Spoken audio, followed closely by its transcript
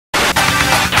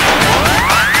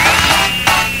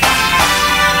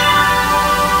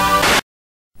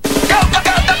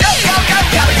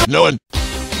knowing.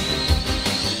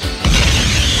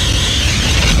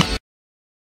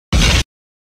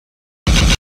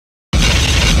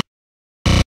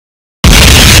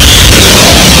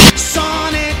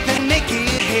 Sonic the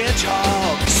naked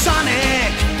hedgehog.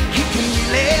 Sonic, he can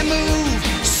really move.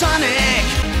 Sonic,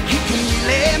 he can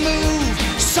really move.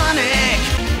 Sonic,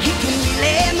 he can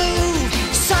really move.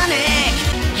 Sonic,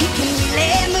 he can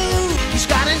really move. He's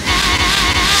got an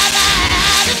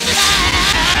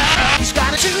he's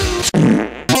got a tooth.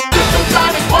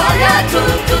 Sonic warrior,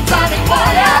 Sonic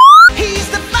warrior. He's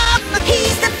the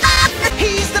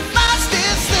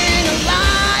fastest thing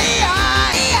alive.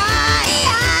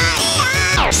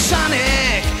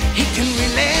 Sonic, he can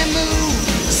really move.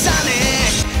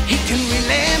 Sonic, he can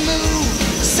really move.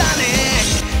 Sonic,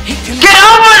 he can Get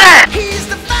over there! He's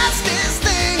the fastest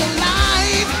thing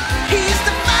alive. He's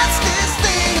the fastest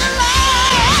thing alive.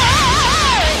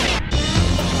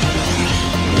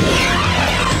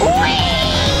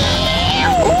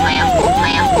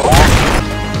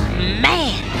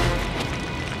 Man!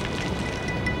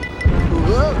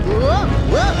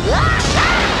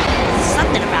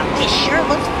 Something about this sure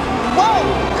looks...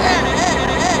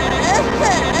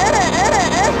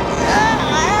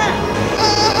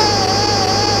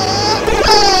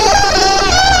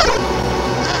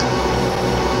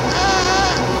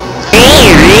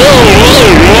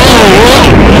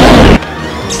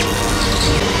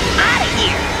 Out of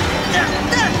here!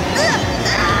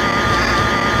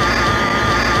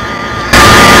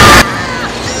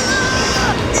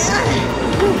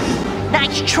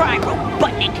 Nice try,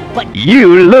 Robotnik, but You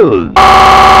lose.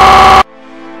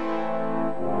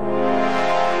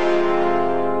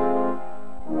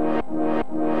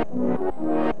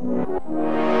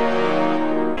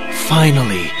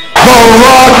 Finally.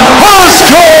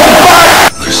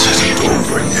 This isn't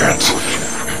over yet.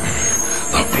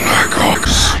 The Black Ox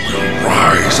will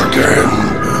rise again.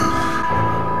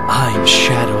 I'm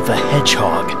Shadow the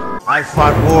Hedgehog. I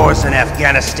fought wars in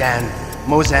Afghanistan,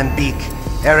 Mozambique,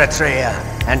 Eritrea,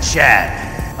 and Chad.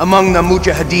 Among the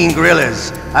Mujahideen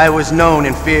guerrillas, I was known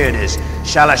and feared as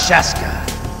Shalashaska.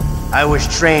 I was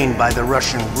trained by the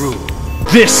Russian Gru.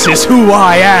 This is who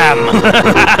I am!